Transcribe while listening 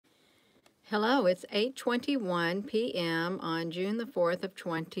Hello, it's 8:21 p.m. on June the 4th of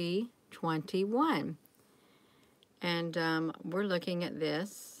 2021. And we're looking at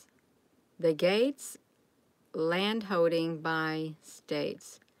this. The Gates land holding by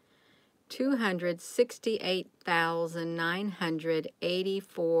states.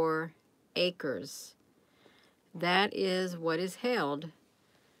 268,984 acres. That is what is held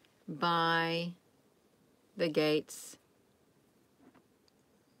by the Gates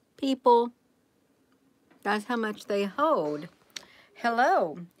people. That's how much they hold.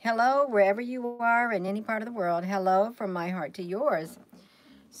 Hello. Hello, wherever you are in any part of the world. Hello from my heart to yours.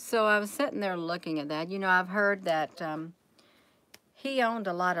 So I was sitting there looking at that. You know, I've heard that he owned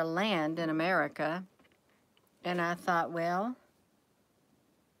a lot of land in America. And I thought, well,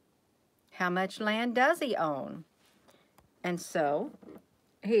 how much land does he own? And so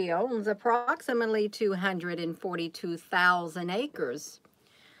he owns approximately 242,000 acres.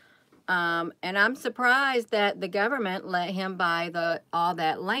 And I'm surprised that the government let him buy all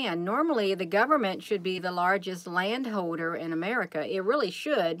that land. Normally, the government should be the largest landholder in America. It really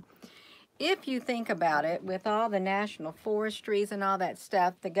should. If you think about it, with all the national forestries and all that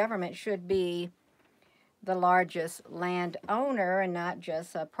stuff, the government should be the largest landowner and not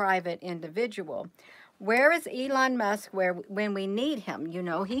just a private individual. Where is Elon Musk when we need him? You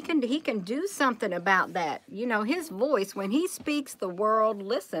know, he can do something about that. You know, his voice, when he speaks, the world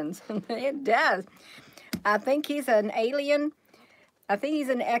listens. It does. I think he's an alien. I think he's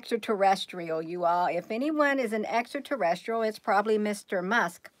an extraterrestrial, you all. If anyone is an extraterrestrial, it's probably Mr.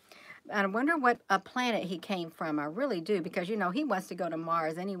 Musk. I wonder what planet he came from. I really do, because, you know, he wants to go to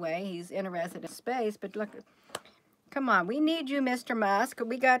Mars anyway. He's interested in space, but look... Come on, we need you, Mr. Musk.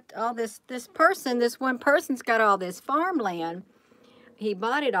 We got all this one person's got all this farmland. He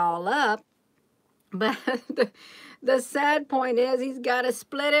bought it all up. But the sad point is he's got to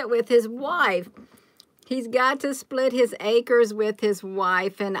split it with his wife. He's got to split his acres with his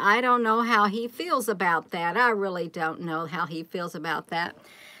wife, and I don't know how he feels about that. I really don't know how he feels about that.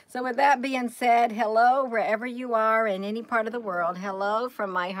 So with that being said, hello, wherever you are in any part of the world. Hello from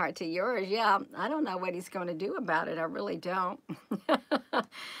my heart to yours. Yeah, I don't know what he's going to do about it. I really don't.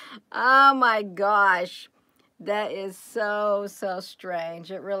 Oh, my gosh. That is so strange.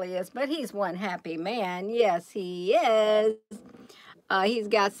 It really is. But he's one happy man. Yes, he is. He's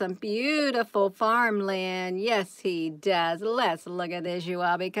got some beautiful farmland. Yes, he does. Let's look at this, you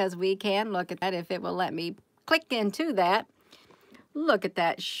all, because we can look at that if it will let me click into that. Look at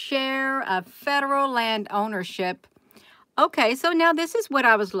that, share of federal land ownership. Okay, so now this is what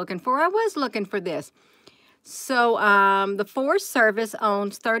I was looking for. I was looking for this. So the Forest Service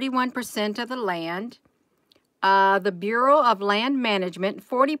owns 31% of the land. The Bureau of Land Management,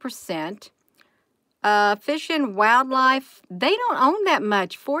 40%. Fish and Wildlife, they don't own that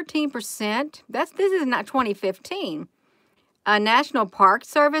much, 14%. This is not 2015. National Park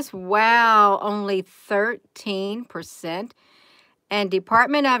Service, wow, only 13%. And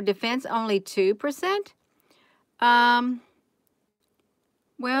Department of Defense, only 2%?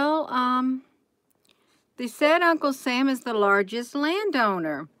 They said Uncle Sam is the largest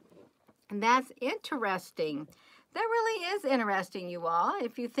landowner. And that's interesting. That really is interesting, you all.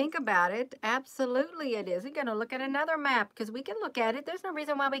 If you think about it, absolutely it is. We're going to look at another map because we can look at it. There's no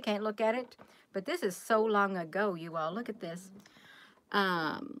reason why we can't look at it. But this is so long ago, you all. Look at this.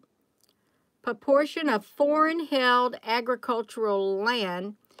 Proportion of foreign-held agricultural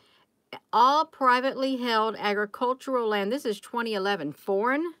land, all privately held agricultural land. This is 2011.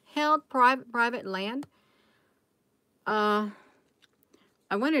 Foreign-held private land. I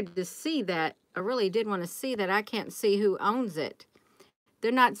wanted to see that. I really did want to see that. I can't see who owns it.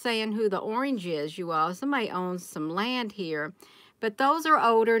 They're not saying who the orange is, you all. Somebody owns some land here. But those are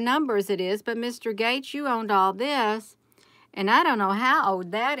older numbers, it is. But Mr. Gates, you owned all this. And I don't know how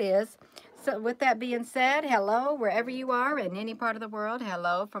old that is. So with that being said, hello, wherever you are in any part of the world.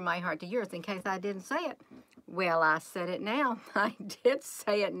 Hello from my heart to yours. In case I didn't say it. Well, I said it now. I did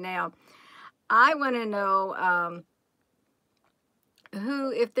say it now. I want to know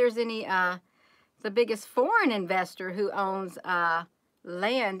if there's any, the biggest foreign investor who owns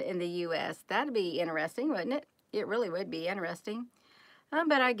land in the U.S. That'd be interesting, wouldn't it? It really would be interesting.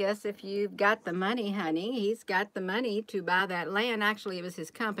 But I guess if you've got the money, honey, he's got the money to buy that land. Actually, it was his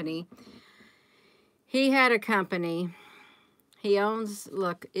company. He had a company. He owns,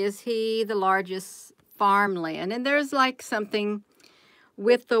 look, is he the largest farmland? And there's like something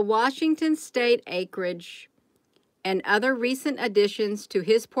with the Washington State acreage and other recent additions to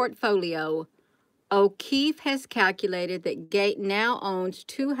his portfolio. O'Keefe has calculated that Gate now owns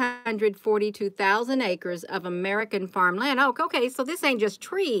 242,000 acres of American farmland. Oh, okay, so this ain't just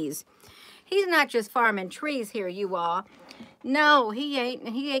trees. He's not just farming trees here, you all. No, he ain't.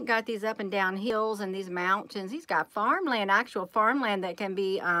 He ain't got these up and down hills and these mountains. He's got farmland, actual farmland that can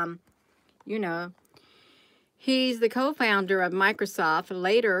be, you know. He's the co-founder of Microsoft.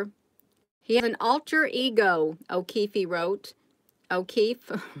 Later, he has an alter ego, O'Keefe wrote.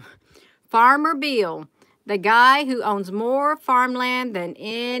 O'Keefe, Farmer Bill, the guy who owns more farmland than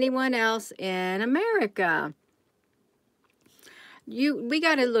anyone else in America. We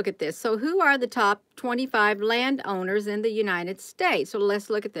got to look at this. So who are the top 25 landowners in the United States? So let's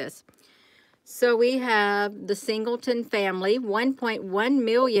look at this. So we have the Singleton family, 1.1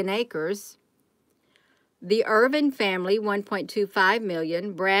 million acres. The Irvin family, 1.25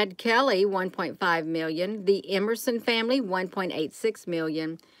 million. Brad Kelly, 1.5 million. The Emerson family, 1.86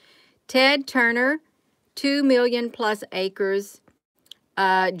 million. Ted Turner, 2 million plus acres.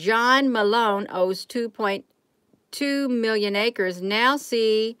 John Malone owes 2.2 million acres. Now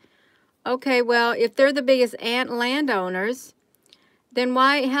see, okay, well, if they're the biggest landowners, then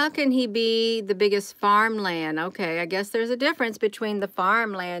how can he be the biggest farmland? Okay, I guess there's a difference between the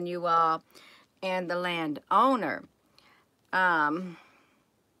farmland, you all, and the landowner.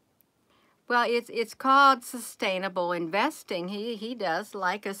 Well, it's called sustainable investing. He does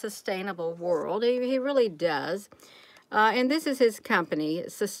like a sustainable world. He really does. And this is his company,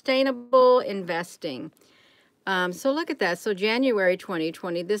 Sustainable Investing. So look at that. So January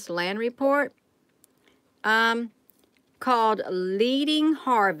 2020, this land report called Leading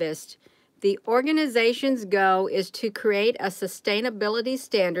Harvest. The organization's goal is to create a sustainability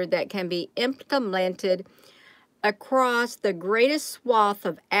standard that can be implemented across the greatest swath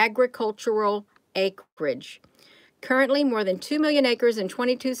of agricultural acreage. Currently, more than 2 million acres in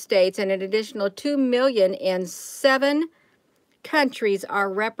 22 states and an additional 2 million in 7 countries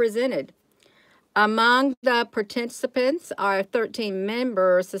are represented. Among the participants are 13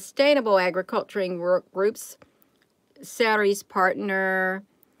 member sustainable agricultural work groups, Ceres Partner,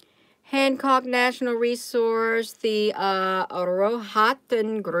 Hancock National Resource, the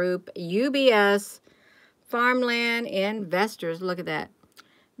Rohatyn Group, UBS, Farmland Investors. Look at that.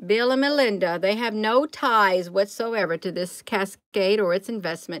 Bill and Melinda, they have no ties whatsoever to this cascade or its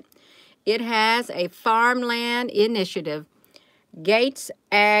investment. It has a farmland initiative, Gates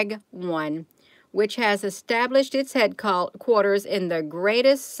Ag 1, which has established its headquarters in the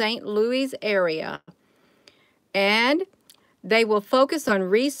greatest St. Louis area. And they will focus on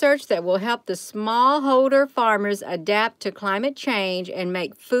research that will help the smallholder farmers adapt to climate change and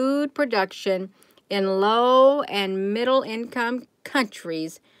make food production in low and middle income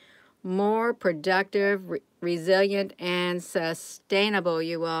countries more productive, resilient, and sustainable,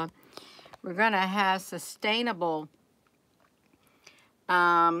 you all. We're going to have sustainable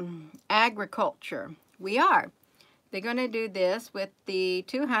agriculture. We are. They're going to do this with the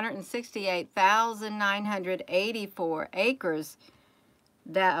 268,984 acres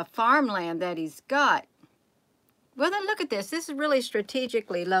of farmland that he's got. Well, then look at this. This is really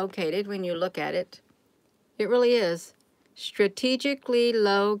strategically located when you look at it. It really is. Strategically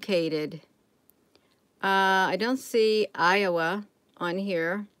located. I don't see Iowa on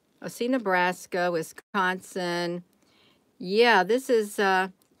here. I see Nebraska, Wisconsin. Yeah, this is...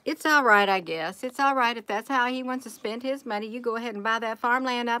 it's all right, I guess. It's all right if that's how he wants to spend his money. You go ahead and buy that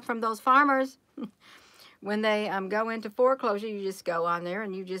farmland up from those farmers. When they go into foreclosure, you just go on there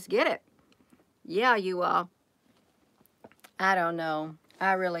and you just get it. Yeah, you all. I don't know.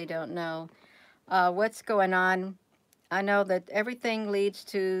 I really don't know what's going on. I know that everything leads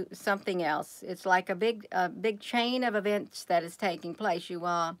to something else. It's like a big chain of events that is taking place, you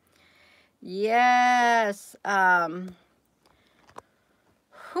all. Yes.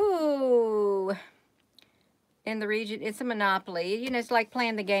 Who in the region, it's a monopoly. You know, it's like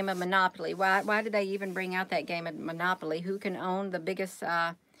playing the game of Monopoly. Why did they even bring out that game of Monopoly? Who can own the biggest,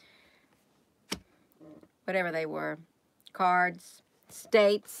 whatever they were, cards,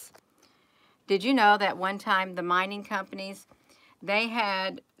 states? Did you know that one time the mining companies, they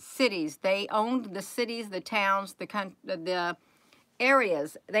had cities. They owned the cities, the towns, the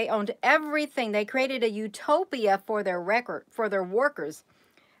areas. They owned everything. They created a utopia for their workers.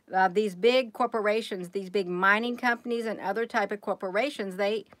 These big corporations, these big mining companies and other type of corporations,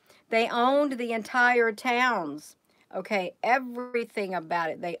 they owned the entire towns. Okay, everything about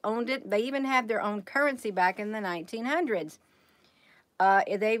it. They owned it. They even had their own currency back in the 1900s.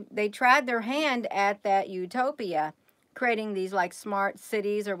 They tried their hand at that utopia, creating these like smart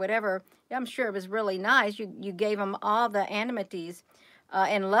cities or whatever. I'm sure it was really nice. You gave them all the amenities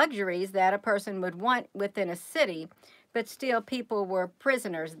and luxuries that a person would want within a city. But still, people were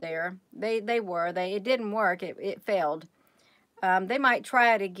prisoners there. It didn't work. It failed. They might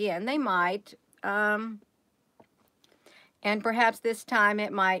try it again. They might. And perhaps this time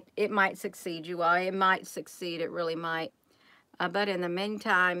it might succeed, you all. It might succeed. It really might. But in the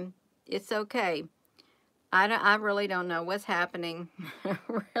meantime, it's okay. I really don't know what's happening. I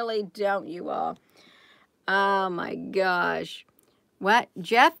really don't, you all. Oh my gosh. What?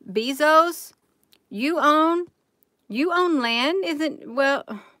 Jeff Bezos? You own land? Isn't, well,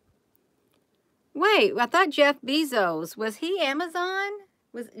 wait, I thought Jeff Bezos, was he Amazon?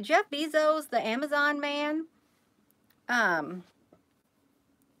 Was Jeff Bezos the Amazon man?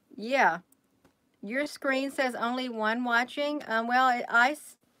 Yeah. Your screen says only one watching. Well,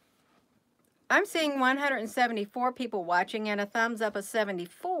 I'm seeing 174 people watching and a thumbs up of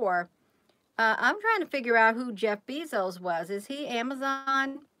 74. I'm trying to figure out who Jeff Bezos was. Is he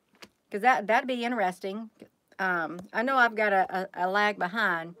Amazon? Because that'd be interesting. I know I've got a lag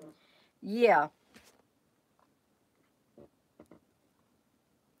behind. Yeah.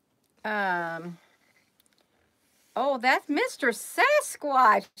 Oh, that's Mr.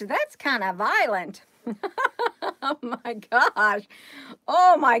 Sasquatch. That's kind of violent. Oh my gosh.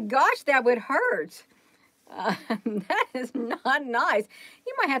 Oh my gosh, that would hurt. That is not nice.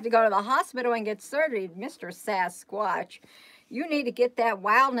 You might have to go to the hospital and get surgery, Mr. Sasquatch. You need to get that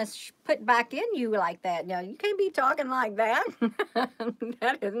wildness put back in you like that. No, you can't be talking like that.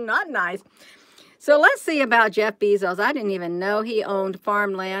 That is not nice. So let's see about Jeff Bezos. I didn't even know he owned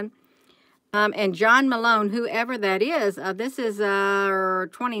farmland. And John Malone, whoever that is, this is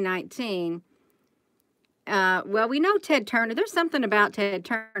 2019. Well, we know Ted Turner. There's something about Ted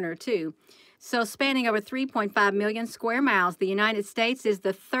Turner, too. So spanning over 3.5 million square miles, the United States is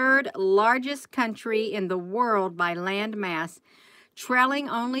the third largest country in the world by land mass, trailing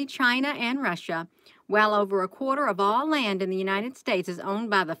only China and Russia. Well over a quarter of all land in the United States is owned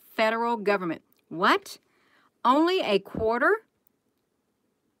by the federal government. What? Only a quarter?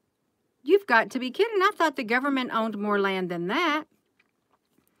 You've got to be kidding. I thought the government owned more land than that.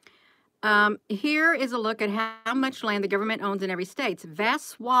 Here is a look at how much land the government owns in every state. Vast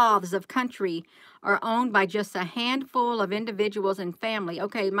swaths of country are owned by just a handful of individuals and family.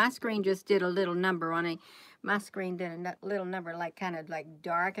 Okay, my screen just did a little number on it. My screen did a little number, like kind of like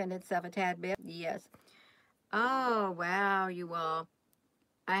darkened itself a tad bit. Yes. Oh, wow, you all.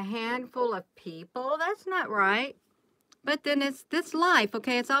 A handful of people? That's not right. But then it's this life,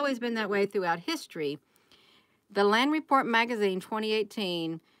 okay? It's always been that way throughout history. The Land Report magazine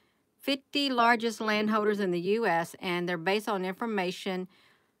 2018, 50 largest landholders in the U.S., and they're based on information,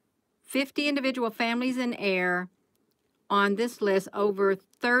 50 individual families and heir on this list, over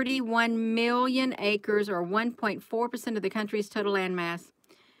 31 million acres, or 1.4% of the country's total land mass.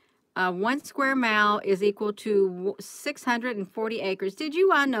 1 square mile is equal to 640 acres. Did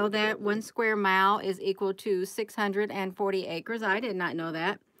you all know that 1 square mile is equal to 640 acres? I did not know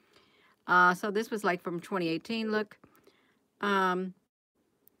that. So this was like from 2018. Look.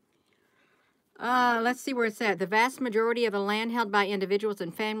 Let's see where it's at. The vast majority of the land held by individuals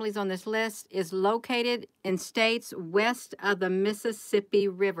and families on this list is located in states west of the Mississippi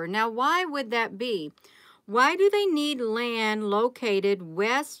River. Now, why would that be? Why do they need land located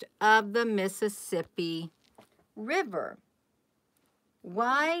west of the Mississippi River?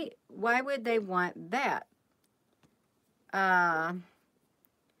 Why would they want that?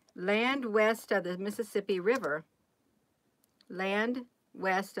 Land west of the Mississippi River. Land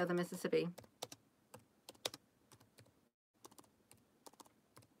west of the Mississippi.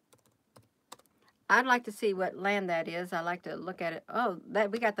 I'd like to see what land that is. I'd like to look at it. Oh,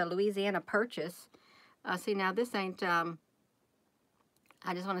 we got the Louisiana Purchase. See, now this ain't, I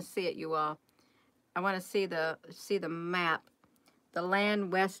just want to see it, you all. I want to see the map. The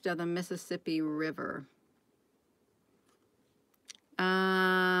land west of the Mississippi River.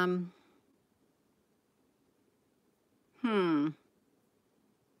 The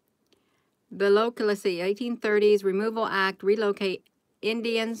local, let's see, 1830s Removal Act, relocate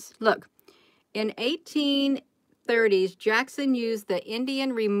Indians. Look, in 1830s, Jackson used the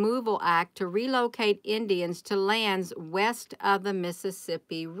Indian Removal Act to relocate Indians to lands west of the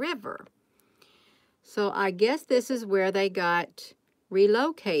Mississippi River. So I guess this is where they got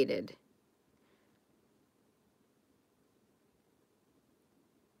relocated.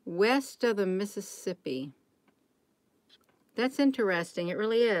 West of the Mississippi. That's interesting. It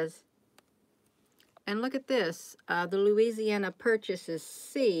really is. And look at this. The Louisiana Purchase is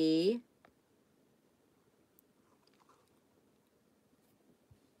C.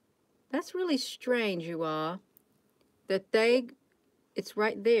 That's really strange, you all, that it's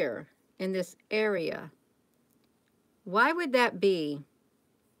right there in this area. Why would that be?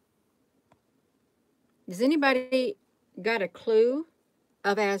 Does anybody got a clue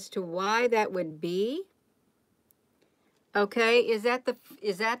of as to why that would be? Okay, is that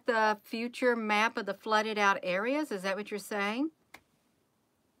the future map of the flooded out areas? Is that what you're saying?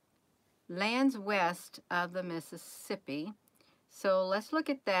 Lands west of the Mississippi. So let's look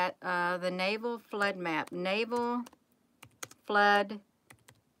at that, the naval flood map. Naval flood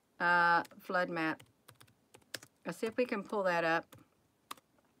map. Let's see if we can pull that up.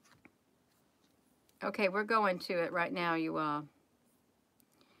 Okay, we're going to it right now, you all.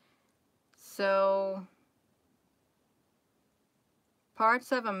 So,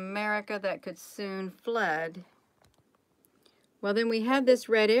 parts of America that could soon flood. Well, then we have this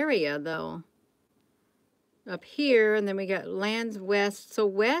red area, though, up here, and then we got lands west. So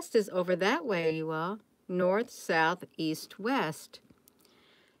west is over that way, you all. North, south, east, west.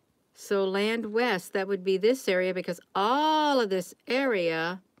 So land west, that would be this area, because all of this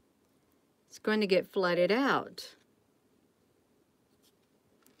area is going to get flooded out.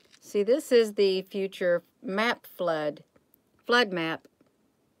 See, this is the future map flood map.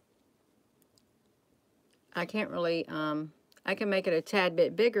 I can't really, I can make it a tad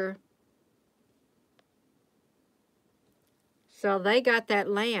bit bigger. So they got that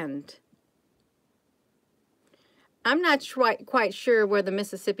land. I'm not quite sure where the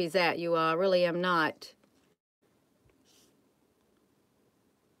Mississippi's at, you all. I really am not.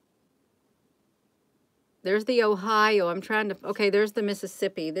 There's the Ohio. I'm trying to, okay, there's the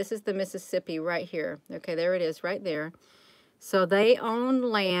Mississippi. This is the Mississippi right here. Okay, there it is right there. So they own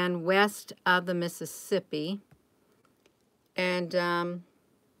land west of the Mississippi. And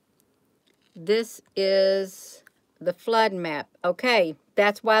this is the flood map. Okay,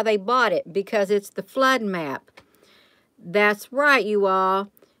 that's why they bought it, because it's the flood map. That's right, you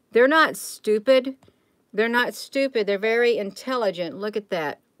all. They're not stupid. They're not stupid. They're very intelligent. Look at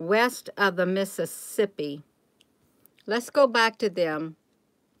that. West of the Mississippi. Let's go back to them.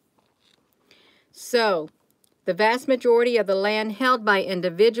 So, the vast majority of the land held by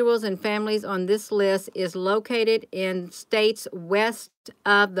individuals and families on this list is located in states west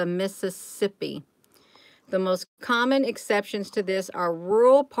of the Mississippi. The most common exceptions to this are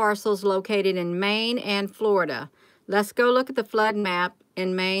rural parcels located in Maine and Florida. Let's go look at the flood map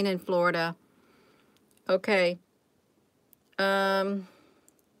in Maine and Florida. Okay.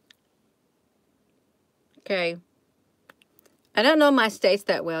 Okay. I don't know my states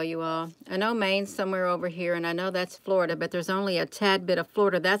that well, you all. I know Maine's somewhere over here, and I know that's Florida, but there's only a tad bit of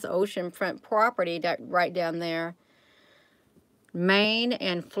Florida. That's oceanfront property right down there. Maine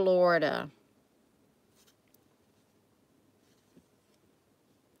and Florida.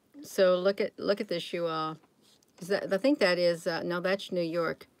 So look at this, you all. I think that is, no, that's New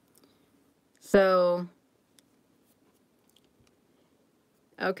York. So,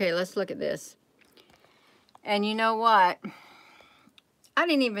 okay, let's look at this. And you know what? I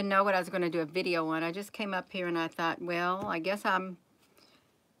didn't even know what I was going to do a video on. I just came up here and I thought, well, I guess I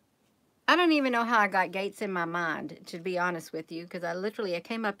don't even know how I got Gates in my mind, to be honest with you, because I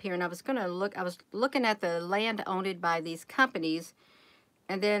came up here and I was looking at the land owned by these companies,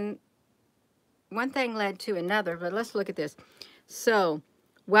 and then one thing led to another, but let's look at this. So,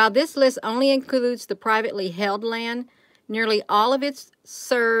 while this list only includes the privately held land, nearly all of it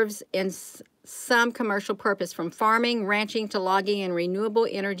serves in some commercial purpose, from farming, ranching to logging and renewable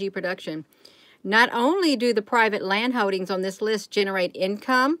energy production. Not only do the private land holdings on this list generate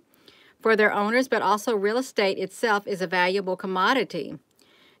income for their owners, but also real estate itself is a valuable commodity.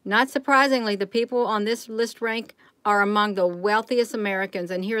 Not surprisingly, the people on this list rank are among the wealthiest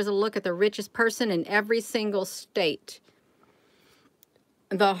Americans, and here's a look at the richest person in every single state.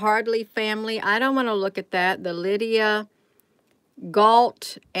 The Hardley family, I don't want to look at that. The Lydia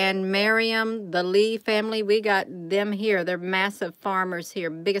Galt and Miriam, the Lee family, we got them here. They're massive farmers here,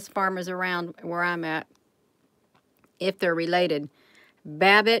 biggest farmers around where I'm at, if they're related.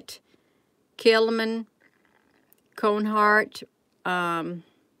 Babbitt, Killman, Conehart,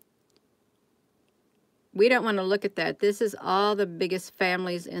 we don't want to look at that. This is all the biggest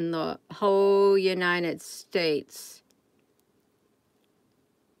families in the whole United States.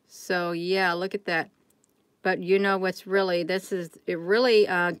 So, yeah, look at that. But you know what's really, it really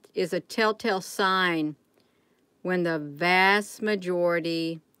is a telltale sign when the vast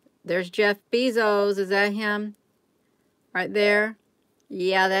majority, there's Jeff Bezos, is that him? Right there?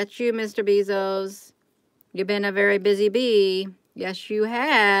 Yeah, that's you, Mr. Bezos. You've been a very busy bee. Yes, you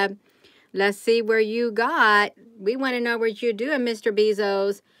have. Let's see where you got. We want to know what you're doing, Mr.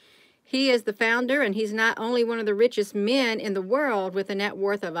 Bezos. He is the founder, and he's not only one of the richest men in the world with a net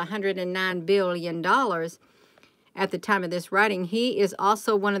worth of $109 billion, at the time of this writing. He is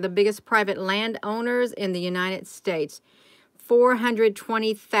also one of the biggest private landowners in the United States.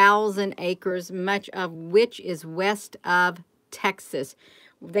 420,000 acres, much of which is west of Texas.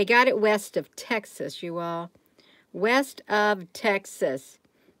 They got it west of Texas, you all. West of Texas.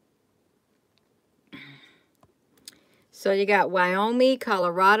 So you got Wyoming,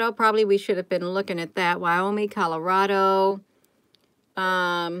 Colorado. Probably we should have been looking at that. Wyoming, Colorado.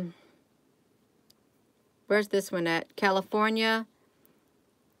 Where's this one at? California.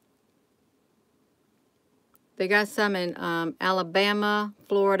 They got some in Alabama,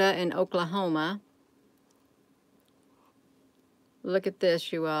 Florida, and Oklahoma. Look at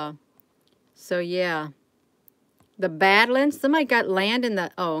this, you all. So, yeah. The Badlands. Somebody got land in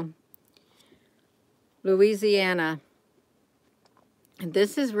the, Louisiana.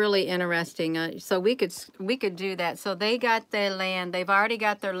 This is really interesting. So we could do that. So they got their land. They've already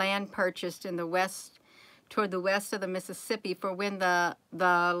got their land purchased in the west, toward the west of the Mississippi, for when the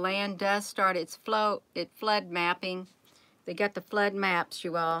land does start its flood mapping. They got the flood maps,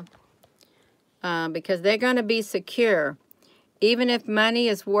 you all, because they're going to be secure. Even if money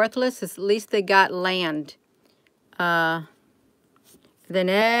is worthless, at least they got land. Then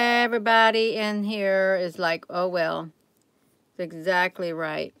everybody in here is like, oh, well, that's exactly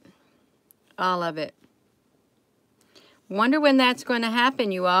right. All of it. Wonder when that's going to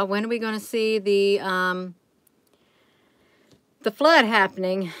happen, you all. When are we going to see the flood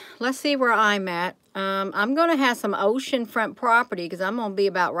happening? Let's see where I'm at. I'm going to have some oceanfront property because I'm going to be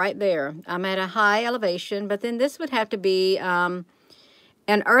about right there. I'm at a high elevation, but then this would have to be an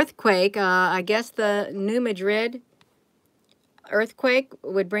earthquake. I guess the New Madrid earthquake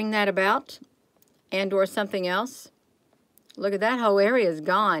would bring that about, and or something else. Look at that whole area is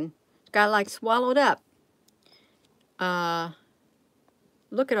gone. It's got like swallowed up.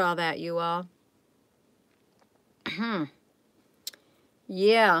 Look at all that, you all.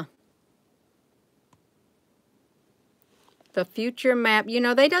 Yeah. The future map. You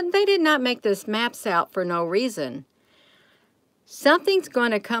know, they did not make this maps out for no reason. Something's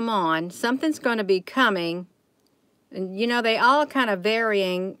going to come on. Something's going to be coming. And, you know, they all kind of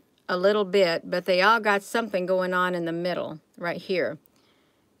varying a little bit, but they all got something going on in the middle, right here.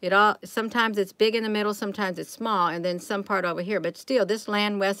 Sometimes it's big in the middle, sometimes it's small, and then some part over here. But still, this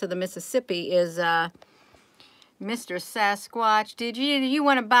land west of the Mississippi is Mr. Sasquatch. Did you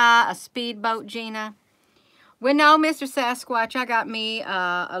want to buy a speedboat, Gina? Well, no, Mr. Sasquatch, I got me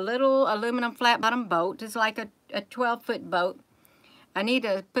a little aluminum flat-bottom boat. It's like a 12-foot boat. I need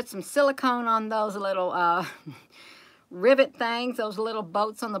to put some silicone on those little rivet things, those little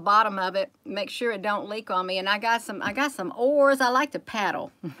boats on the bottom of it. Make sure it don't leak on me. And I got some oars. I like to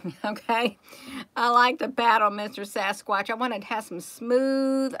paddle. Okay, I like to paddle, Mr. Sasquatch. I wanted to have some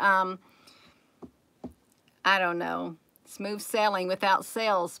smooth, I don't know, smooth sailing without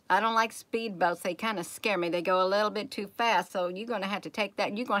sails. I don't like speedboats. They kind of scare me. They go a little bit too fast. So you're gonna have to take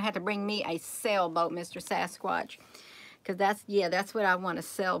that. You're gonna have to bring me a sailboat, Mr. Sasquatch, because that's what I want, a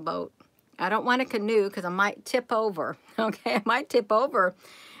sailboat. I don't want a canoe because I might tip over, okay? I might tip over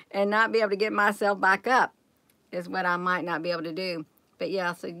and not be able to get myself back up is what I might not be able to do. But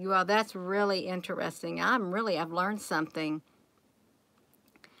yeah, so you all, that's really interesting. I've learned something.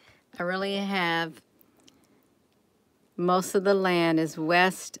 I really have. Most of the land is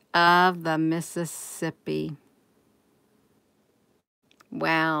west of the Mississippi.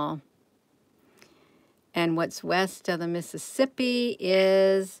 Wow. And what's west of the Mississippi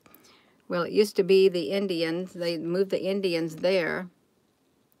is... well, it used to be the Indians. They moved the Indians there.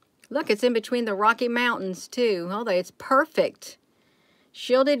 Look, it's in between the Rocky Mountains, too. Oh, it's perfect.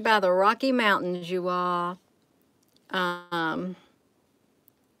 Shielded by the Rocky Mountains, you all.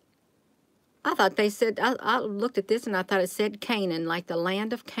 I thought they said, I looked at this and I thought it said Canaan, like the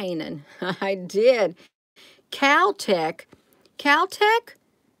land of Canaan. I did. Caltech. Caltech?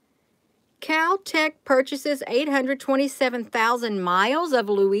 Caltech purchases 827,000 miles of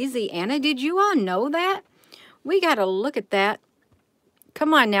Louisiana. Did you all know that? We got to look at that.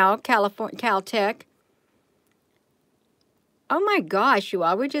 Come on now, Caltech. Oh my gosh, you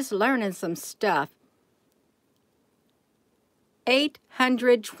all, we're just learning some stuff.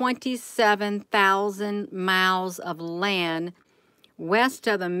 827,000 miles of land west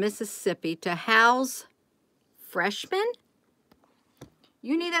of the Mississippi to house freshmen?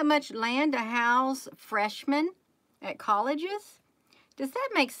 You need that much land to house freshmen at colleges? Does that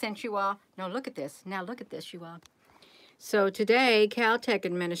make sense, you all? No, look at this. Now look at this, you all. So today, Caltech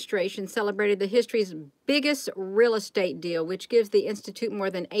administration celebrated the history's biggest real estate deal, which gives the Institute more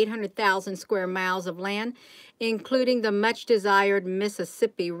than 800,000 square miles of land, including the much-desired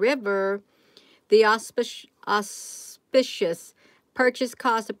Mississippi River. The auspicious. Purchase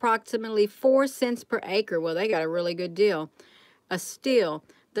cost approximately 4 cents per acre. Well, they got a really good deal. A steal.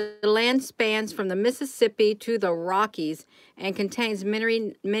 The land spans from the Mississippi to the Rockies and contains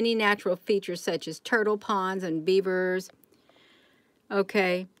many natural features such as turtle ponds and beavers.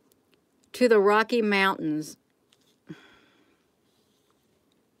 Okay, to the Rocky Mountains.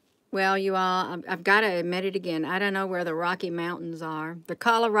 Well, you all, I've got to admit it again. I don't know where the Rocky Mountains are. The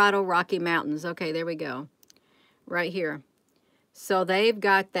Colorado Rocky Mountains. Okay, there we go. Right here. So they've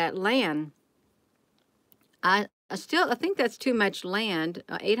got that land. I think that's too much land.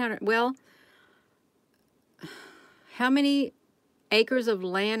 800, well, how many acres of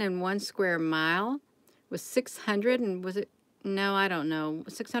land in 1 square mile? Was 600, and was it, no, I don't know,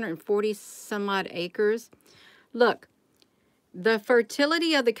 640 some odd acres? Look, the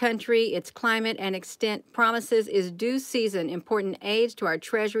fertility of the country, its climate and extent promises is due season, important aids to our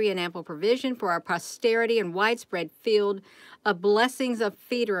treasury and ample provision for our posterity and widespread field of blessings of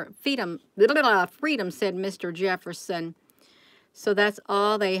freedom, said Mr. Jefferson. So that's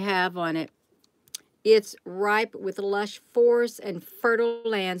all they have on it. It's ripe with lush forests and fertile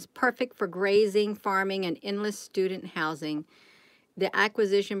lands, perfect for grazing, farming, and endless student housing. The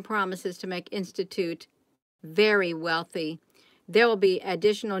acquisition promises to make Institute very wealthy. There will be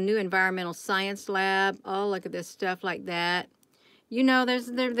additional new environmental science lab. Oh, look at this stuff like that. You know, they're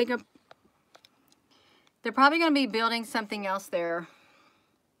probably going to be building something else there.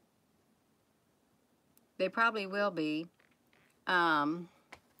 They probably will be. Well,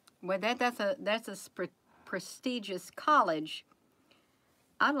 that's a prestigious college.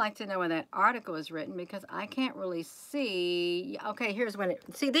 I'd like to know when that article is written because I can't really see. Okay, here's when it.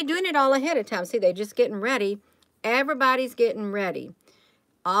 See, they're doing it all ahead of time. See, they're just getting ready. Everybody's getting ready.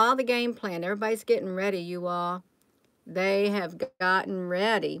 All the game plan. Everybody's getting ready, you all. They have gotten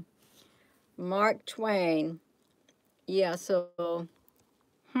ready. Mark Twain. Yeah, so,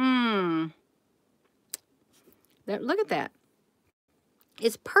 look at that.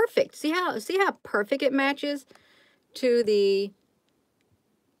 It's perfect. See how perfect it matches to these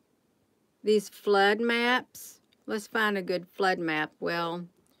flood maps? Let's find a good flood map. Well,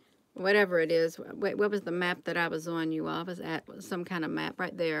 whatever it is. Wait, what was the map that I was on, you all? I was at some kind of map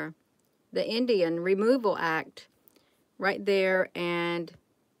right there. The Indian Removal Act right there, and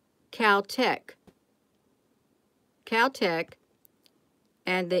Caltech.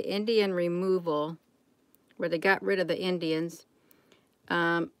 And the Indian removal, where they got rid of the Indians.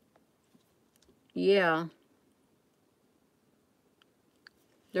 Yeah.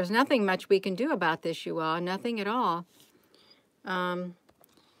 There's nothing much we can do about this, you all. Nothing at all. I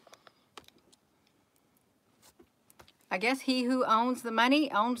guess he who owns the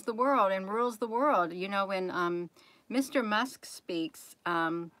money owns the world and rules the world. You know, when Mr. Musk speaks,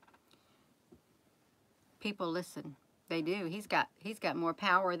 people listen. They do. He's got more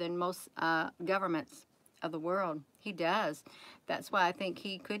power than most governments of the world. He does. That's why I think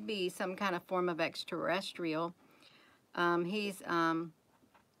he could be some kind of form of extraterrestrial. He's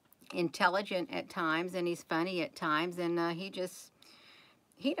intelligent at times, and he's funny at times, and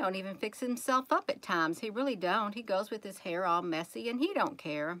he don't even fix himself up at times. He really don't. He goes with his hair all messy, and he don't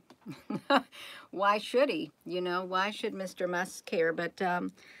care. Why should he? You know, why should Mr. Musk care? But,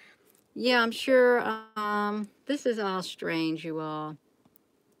 yeah, I'm sure this is all strange, you all.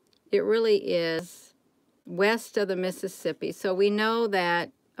 It really is. West of the Mississippi. So we know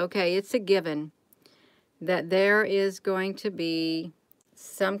that, okay, it's a given that there is going to be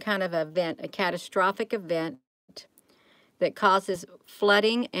some kind of event, a catastrophic event that causes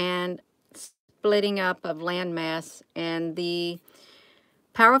flooding and splitting up of landmass, and the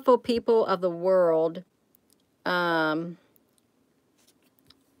powerful people of the world have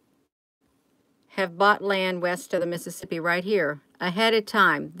bought land west of the Mississippi right here ahead of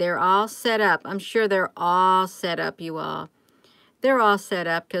time. They're all set up. I'm sure they're all set up, you all. They're all set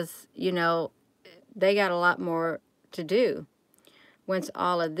up because, you know, they got a lot more to do once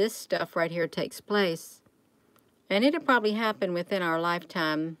all of this stuff right here takes place. And it'll probably happen within our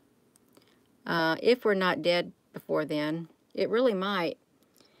lifetime if we're not dead before then. It really might.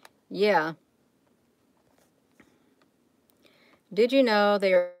 Yeah. Did you know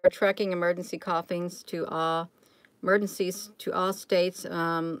they are trucking emergencies to all states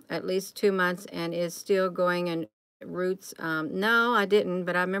at least 2 months, and is still going in routes? No, I didn't,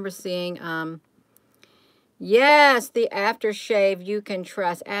 but I remember seeing, yes, the aftershave you can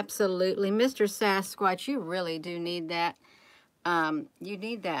trust. Absolutely. Mr. Sasquatch, you really do need that. You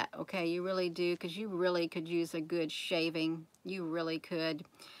need that, okay? You really do, because you really could use a good shaving. You really could.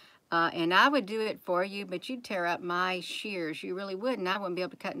 And I would do it for you, but you'd tear up my shears. You really would, and I wouldn't be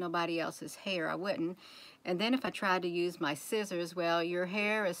able to cut nobody else's hair. I wouldn't. And then if I tried to use my scissors, well, your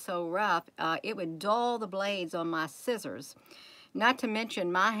hair is so rough, it would dull the blades on my scissors. Not to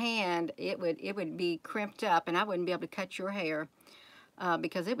mention my hand, it would be crimped up, and I wouldn't be able to cut your hair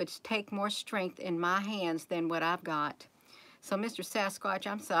because it would take more strength in my hands than what I've got. So, Mr. Sasquatch,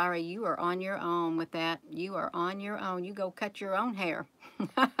 I'm sorry, you are on your own with that. You are on your own. You go cut your own hair.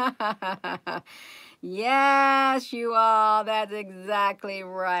 Yes, you are. That's exactly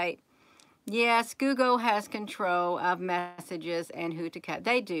right. Yes, Google has control of messages and who to cut.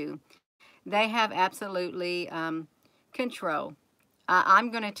 They do. They have absolutely control.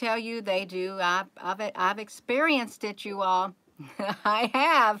 I'm going to tell you they do. I've experienced it, you all. I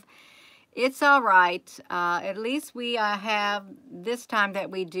have. It's all right. At least we have this time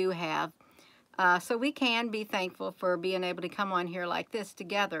that we do have. So we can be thankful for being able to come on here like this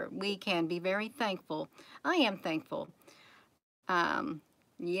together. We can be very thankful. I am thankful.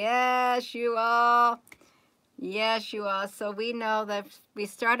 Yes, you are. Yes, you are. So we know that we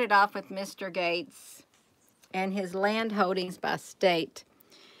started off with Mr. Gates and his land holdings by state.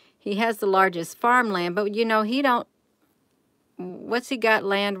 He has the largest farmland, but you know, he don't, what's he got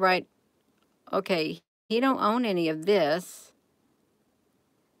land right? Okay, he don't own any of this.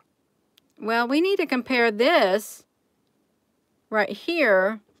 Well, we need to compare this right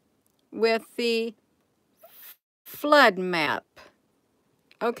here with the flood map.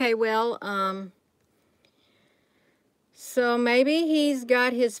 Okay, well, so maybe he's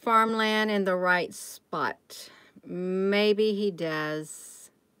got his farmland in the right spot. Maybe he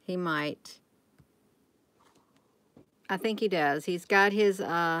does. He might. I think he does. He's got his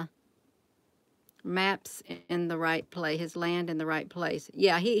maps in the right place, his land in the right place.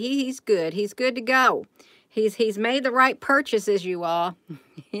 Yeah, he's good. He's good to go. He's made the right purchases, you all.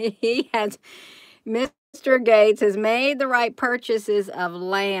 He has, Mr. Gates has made the right purchases of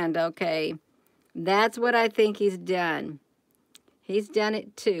land, okay? That's what I think he's done. He's done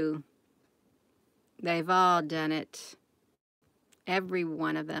it too. They've all done it. Every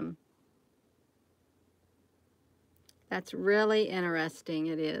one of them. That's really interesting,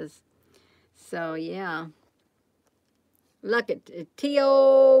 it is. So, yeah. Look at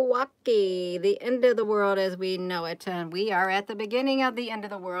Teotihuacan, the end of the world as we know it. And we are at the beginning of the end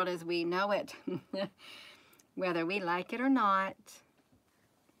of the world as we know it. Whether we like it or not.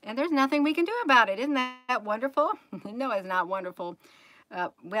 And there's nothing we can do about it. Isn't that wonderful? No, it's not wonderful.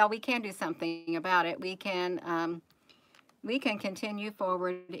 Well, we can do something about it. We can continue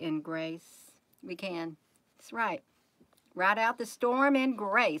forward in grace. We can. That's right. Ride out the storm in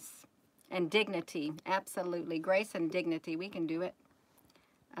grace and dignity. Absolutely. Grace and dignity. We can do it.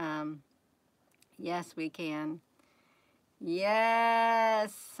 Yes, we can.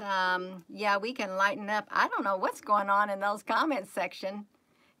 Yes. Yeah, we can lighten up. I don't know what's going on in those comments section.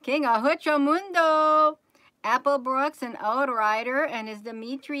 King Ahucho Mundo, Apple Brooks and Old Rider, and is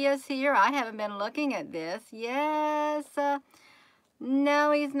Demetrius here? I haven't been looking at this. Yes.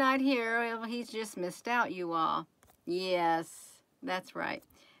 No, he's not here. He's just missed out, you all. Yes, that's right.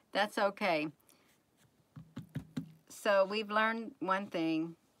 That's okay. So we've learned one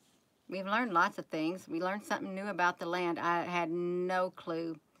thing. We've learned lots of things. We learned something new about the land. I had no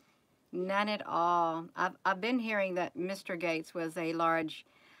clue. None at all. I've been hearing that Mr. Gates was a large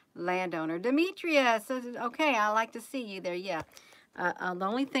landowner. Demetrius, okay, I like to see you there, yeah. The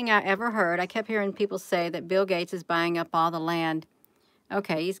only thing I ever heard, I kept hearing people say that Bill Gates is buying up all the land.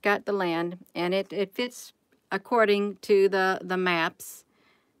 Okay, he's got the land, and it fits according to the maps,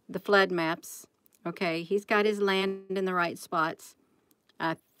 the flood maps. Okay, he's got his land in the right spots,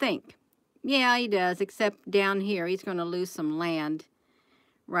 I think. Yeah, he does, except down here, he's going to lose some land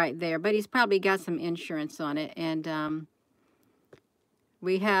right there. But he's probably got some insurance on it, and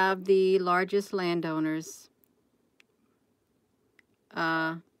we have the largest landowners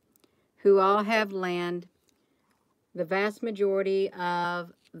who all have land. The vast majority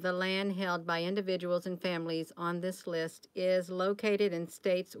of the land held by individuals and families on this list is located in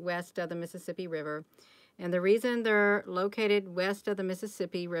states west of the Mississippi River. And the reason they're located west of the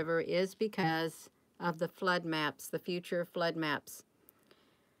Mississippi River is because of the flood maps, the future flood maps.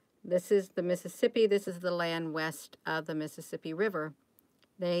 This is the Mississippi. This is the land west of the Mississippi River.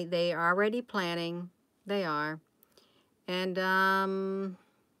 They are already planning. They are. And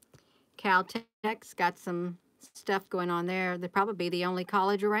Caltech's got some stuff going on there. They're probably the only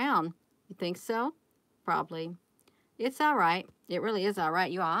college around. You think so? Probably. It's all right. It really is all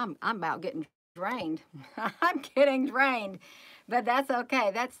right. You all, I'm about getting drained. I'm getting drained. But that's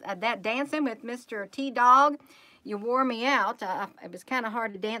okay. That's that dancing with Mr. T-Dog. You wore me out. It was kind of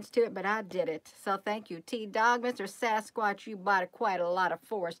hard to dance to it, but I did it. So thank you, T-Dog. Mr. Sasquatch, you bought quite a lot of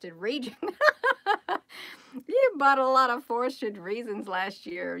forested region. You bought a lot of Fortune Reasons last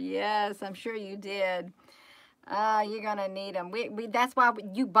year. Yes, I'm sure you did. You're gonna need them. That's why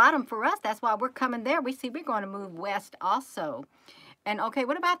you bought them for us. That's why we're coming there. We see we're going to move west also. And okay,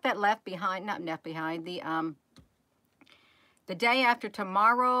 what about that Left Behind? Not Left Behind. The Day After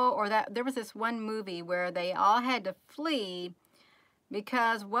Tomorrow, or that there was this one movie where they all had to flee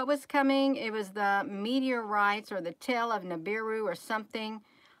because what was coming? It was the meteorites or the tail of Nibiru or something.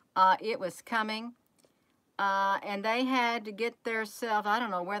 It was coming. And they had to get themselves, I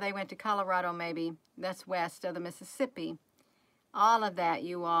don't know where they went, to Colorado maybe. That's west of the Mississippi. All of that,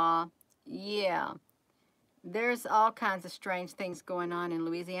 you all. Yeah. There's all kinds of strange things going on in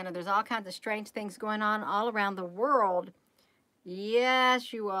Louisiana. There's all kinds of strange things going on all around the world.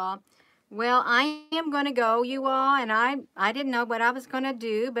 Yes, you all. Well, I am going to go, you all, and I didn't know what I was going to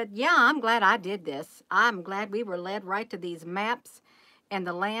do, but yeah, I'm glad I did this. I'm glad we were led right to these maps and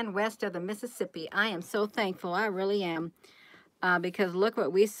the land west of the Mississippi. I am so thankful. I really am. Because look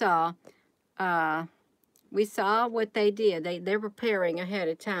what we saw. We saw what they did. They're preparing ahead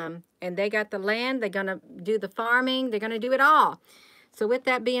of time. And they got the land. They're going to do the farming. They're going to do it all. So with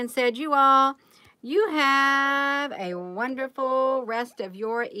that being said, you all, you have a wonderful rest of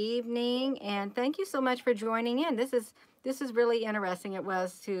your evening. And thank you so much for joining in. This is really interesting. It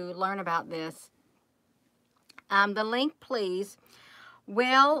was to learn about this. The link, please.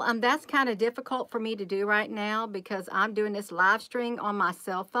 Well, that's kind of difficult for me to do right now because I'm doing this live stream on my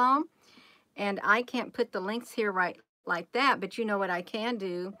cell phone. And I can't put the links here right like that. But you know what I can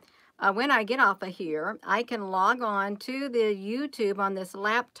do? When I get off of here, I can log on to the YouTube on this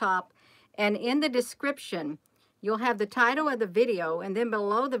laptop. And in the description, you'll have the title of the video. And then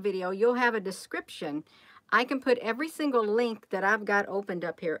below the video, you'll have a description. I can put every single link that I've got opened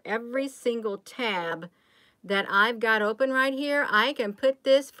up here. Every single tab that I've got open right here, I can put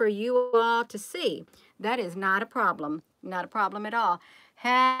this for you all to see. That is not a problem. Not a problem at all.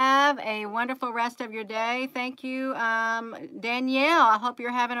 Have a wonderful rest of your day. Thank you, Danielle. I hope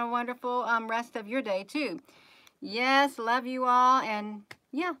you're having a wonderful rest of your day, too. Yes, love you all. And,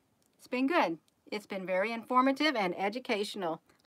 yeah, it's been good. It's been very informative and educational.